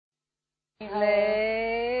你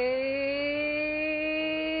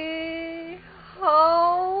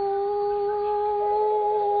好，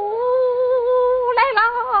靚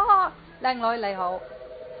啦，靚女你好，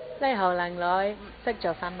你好靚女，食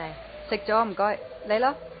咗飯未？食咗唔該，你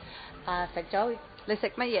啦，食咗。你食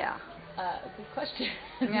乜嘢啊？Good question。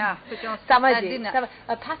呀，食咗三文治。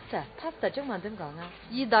pasta 中文點講啊？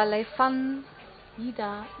意大利粉。意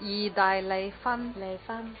大利粉。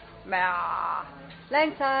咩啊？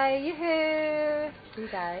靚仔，you here？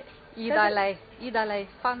意大利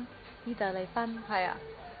粉。係啊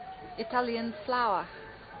 ，Italian flour。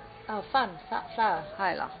flour。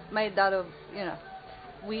係啦 ，made out of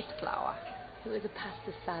wheat flour. It was a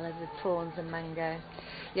pasta salad with prawns and mango.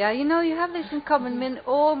 Yeah, you have this in common with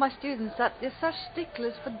all my students, that they're such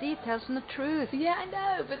sticklers for details and the truth. Yeah, I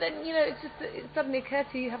know, but then, it suddenly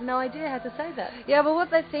occurred to you have no idea how to say that. Yeah, but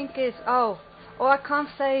what they think is, I can't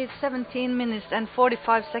say it's 17 minutes and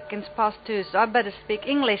 45 seconds past 2, so I better speak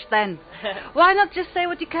English then. Why not just say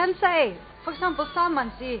what you can say? For example,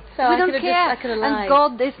 salmansi. So we I don't care, and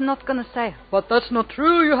God is not going to say, but that's not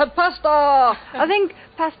true, you had pasta. I think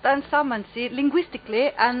pasta and salmansi,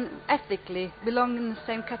 linguistically and ethically, belong in the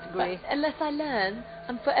same category. But unless I learn,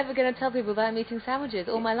 I'm forever going to tell people that I'm eating sandwiches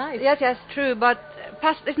all my life. Yes, true, but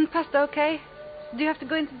isn't pasta okay? Do you have to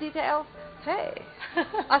go into detail? Hey,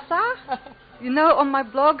 asa? On my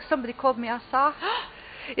blog, somebody called me asa.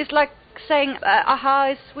 It's like saying aha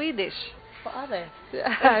is Swedish. What are they?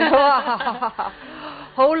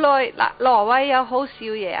 好耐嗱，挪威有好少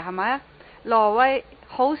嘢係咪啊？挪威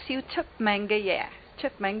好少出名嘅嘢，出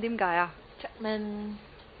名點解啊？出名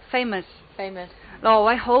famous。famous。挪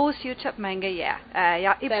威好少出名嘅嘢，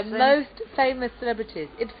有 Ibsen。The most famous celebrities.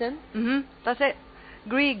 Ibsen。That's it.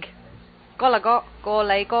 Grieg。哥勒哥、哥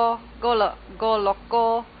里哥、哥洛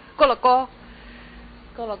哥。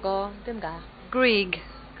點解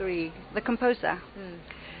 ？Grieg。The composer.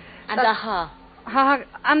 And aha.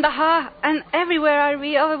 And aha. And everywhere I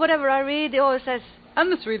read, or whatever I read, it always says,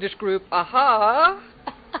 and the Swedish group, aha.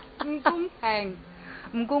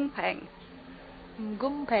 Mgungpeng.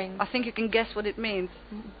 I think you can guess what it means.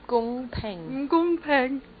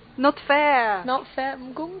 Mgungpeng. Not fair.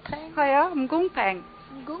 Mgungpeng. Hiya, Mgungpeng.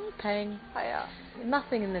 Hiya.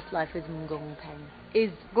 Nothing in this life is Mgungpeng.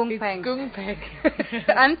 Is Gungpeng.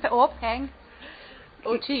 Or peng.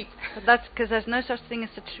 Or cheap. That's because there's no such thing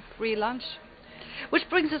as a free lunch. Which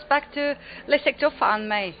brings us back to Le Sector Fan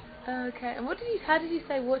May. Okay. And how did you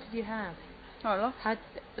say what did you have? Hello?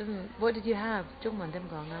 What did you have? 中文點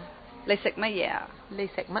講啊？你食乜嘢啊？你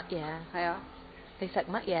食乜嘢？係啊。你食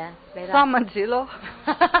乜嘢？你啦。三文治咯。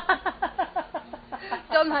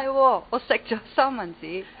真係喎，我食咗三文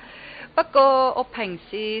治。不過我平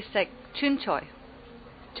時食川菜。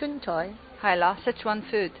川菜？係啦 ，Sichuan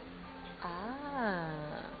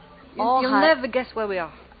food。You'll never guess where we are.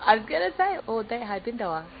 I was gonna say, 我哋喺邊度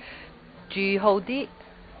啊？住好啲。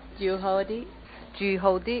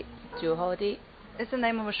It's the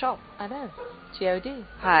name of a shop. I know. G-O-D.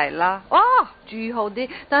 係啦。住好啲。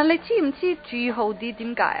但係你知唔知住好啲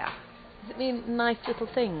點解啊？ Does it mean nice little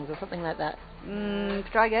things or something like that?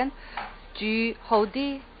 Try again. 住好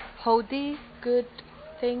啲。Good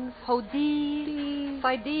things. 好啲。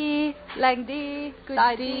快啲。靚啲。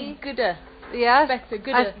大啲。Gooder. Yes.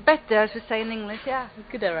 Gooder. Better, as we say in English, yeah.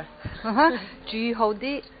 Gooder. 住好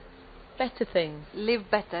啲。Better things. Live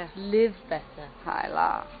better. 係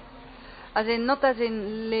啦。Not as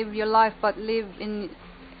in live your life, but live in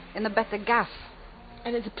a better gaff.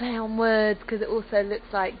 And it's a play on words because it also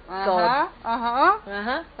looks like God.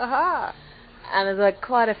 And there's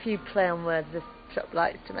quite a few play on words this shop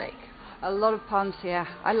likes to make. A lot of puns here.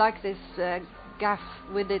 I like this gaff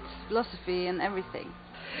with its philosophy and everything.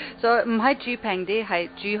 So 唔係住平啲，係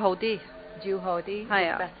住好啲。係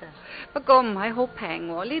啊。不過唔係好平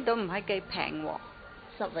喎，呢度唔係幾平喎。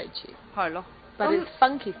It's not very cheap. 係咯。But it's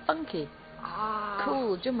funky.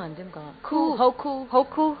 Cool. 中文點講 ？Cool， 好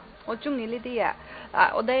cool。我中意呢啲嘢。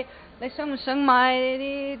你想唔想買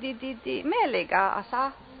啲咩嚟㗎？阿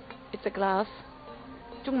莎 ？It's a glass。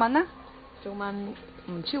中文啊？中文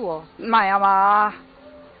唔知喎。唔係啊嘛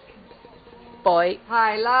 ？Boy。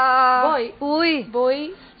係啦。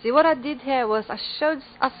Boy。See, what I did here was I showed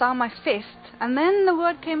Asa my fist, and then the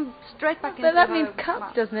word came straight back into her mouth. But that means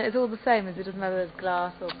cup, doesn't it? It's all the same, as it doesn't matter if it's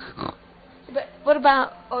glass or... But what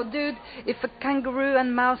about... Oh, dude, if a kangaroo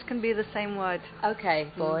and mouse can be the same word. Okay,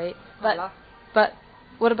 boy. But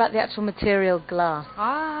what about the actual material glass?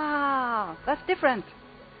 That's different.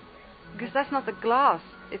 Because that's not the glass.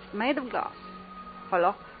 It's made of glass.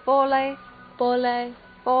 Hello? Bole.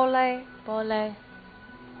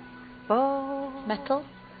 Metal?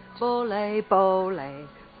 Bole.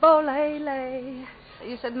 ukulele.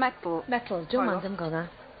 You said metal. Metal. 中文點講啊？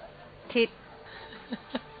鐵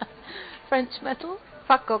French metal.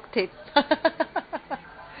 法國鐵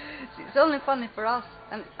It's only funny for us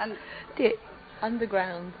and 鐵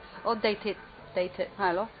underground. 我地鐵 地鐵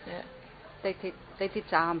係咯 yeah 地鐵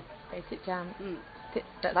站地鐵站鐵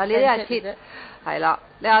嗱呢啲係鐵係啦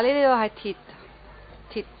你話呢啲都係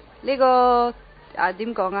鐵呢個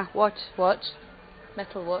點講啊 watch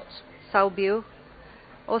metal watch 手錶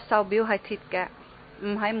我手錶係鐵嘅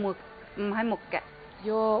唔係木嘅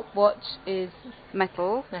Your watch is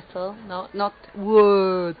metal not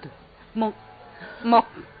wood 木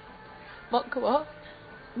what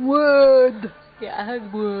wood yeah I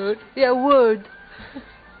heard wood yeah wood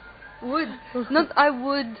not I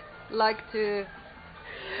would like to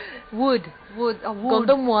wood 廣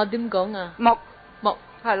東話點講啊木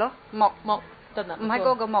係咯木得啦唔係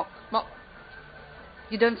嗰個木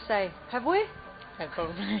You don't say have we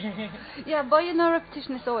yeah but you know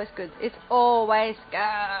repetition is always good it's always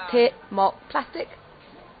good 鐵木 plastic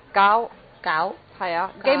膠係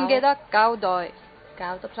啊記唔記得膠袋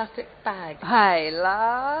膠the plastic bag 係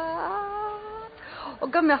啦我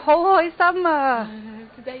今日好開心啊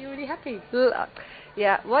Today you're really happy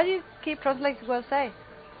yeah why do you keep translating what I say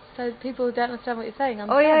so people don't understand what you're saying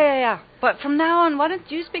oh yeah but from now on why don't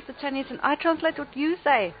you speak the Chinese and I translate what you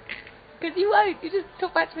say because you won't you just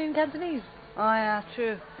talk back to me in Cantonese oh yeah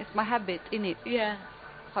true it's my habit in it yeah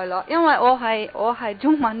係咯因為我係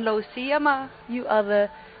中文老師啊嘛 You are the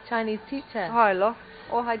Chinese teacher 係咯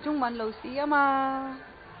我係中文老師啊嘛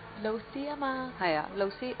老師啊嘛係啊老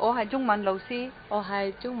師我係中文老師我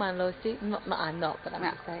係中文老師 not I'm not but I'm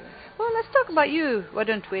just saying well let's talk about you why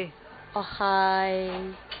don't we 我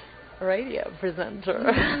係 radio presenter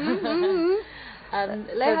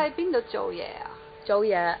你喺邊度做嘢啊做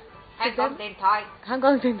嘢香港電台香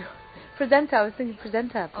港電台 presenter I was thinking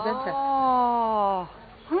presenter 哦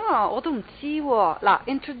我都唔知喎嗱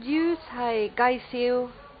introduce 係介紹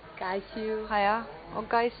係啊我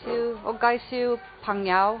介紹朋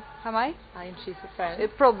友係咪 I introduce a friend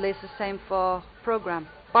It probably is the same for program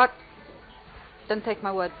but don't take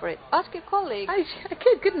my word for it ask your colleague I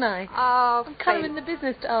could couldn't I I'm kind of in the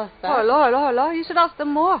business to ask that hello you should ask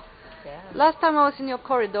them more yeah. Last time I was in your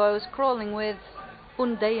corridor I was crawling with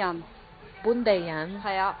本地人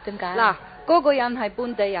係啊點解嗱嗰個人係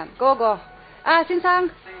本地人嗰個先生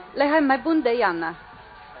你係唔係本地人啊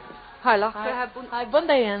係咯佢係本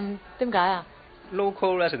地人點解啊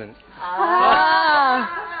Local resident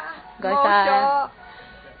唔該晒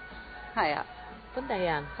係啊本地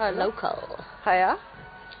人係 local 係啊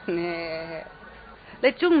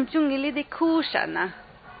你中唔中意呢啲 cushion 啊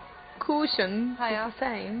cushion 係啊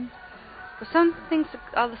same some things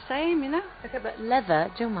are the same you know okay but leather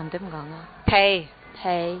中文點講啊皮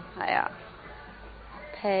係啊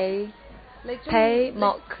皮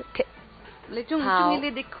木你中唔中意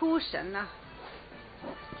呢啲 cushion 啊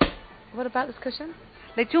What about this cushion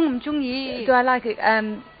你中唔中意 Do I like it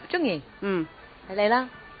中意係你啦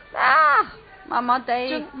麻麻地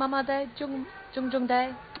中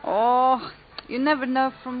地Oh you never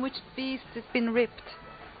know from which beast it's been ripped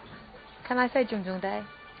Can I say 中地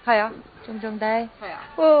係啊中地係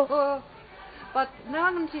啊But now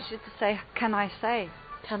I'm going to teach you to say Can I say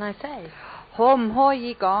可唔可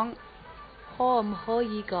以講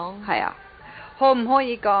係啊可唔可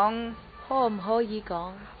以講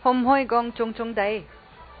中地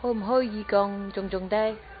可唔可以講中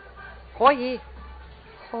地可以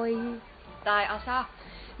但係阿生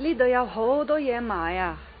呢度有好多嘢賣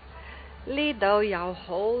啊呢度有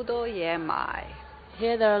好多嘢賣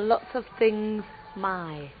Here there are lots of things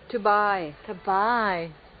to buy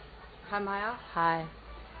係咪啊係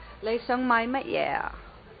你想買乜嘢啊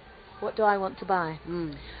What do I want to buy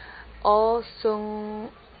我想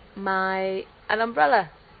買 an umbrella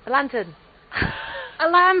a lantern a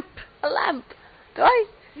lamp do I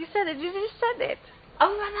you said it you just said it oh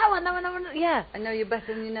that one yeah I know you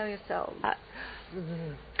better than you know yourself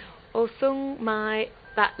我想買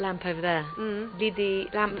that lamp over there Lidi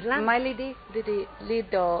lamp 買呢啲呢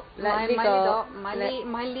度買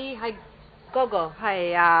係嗰個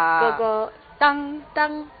係啊嗰個燈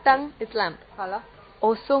is lamp 係咯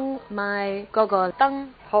我想買嗰個燈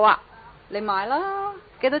好啊你買啦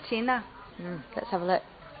幾多錢啊let's have a look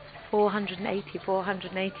 480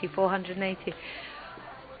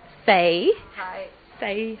 say 係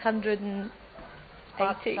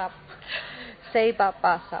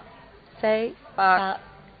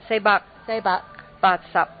480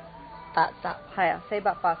 480係啊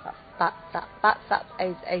480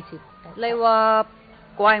 is 80你話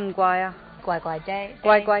貴唔貴啊怪怪地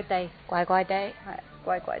怪怪地係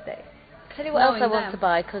怪怪地 Tell you what else I want to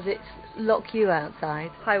buy, because it's lock you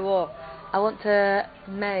outside. Hai wo. I want to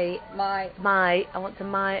I want to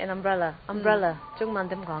buy an umbrella. Umbrella. 中文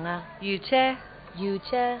點講啊？雨車。雨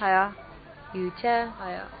車。係啊。雨車。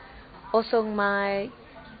係啊。我送買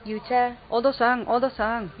雨車。我都想。So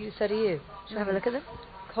do you. Should we have a look at them?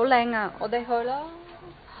 好靚啊！我哋去啦。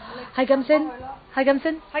係咁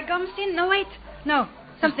先。No, wait. No.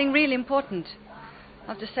 Something really important.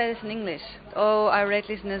 I have to say this in English. Oh, irate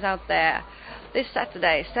listeners out there. This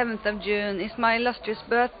Saturday, 7th of June, is my illustrious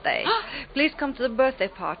birthday. Please come to the birthday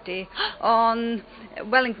party on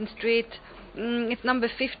Wellington Street. It's number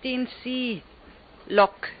 15C.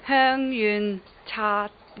 Lok Hung Yun Cha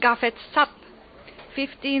Gafet Sap.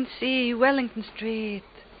 15C, Wellington Street.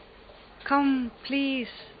 Come, please,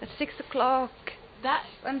 at 6 o'clock.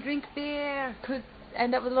 And drink beer. Could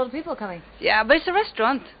end up with a lot of people coming. Yeah, but it's a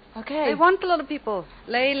restaurant. Okay. They want a lot of people.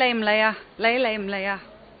 Lay Mlea.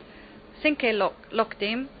 Cinque Lock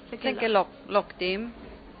Dim. Cinque Lock Dim.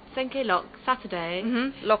 Cinque Lock, Saturday.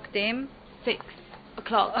 Lock Dim. 6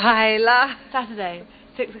 o'clock. Haila. Saturday,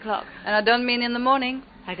 6 o'clock. And I don't mean in the morning.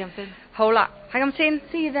 Hai Gam Sin. Hola. Hai Gam Sin.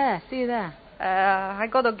 See you there. Hai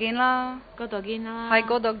Godogin la. Hai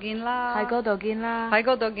Godogin la. Hai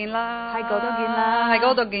Godogin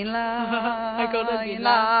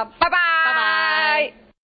la. Bye bye.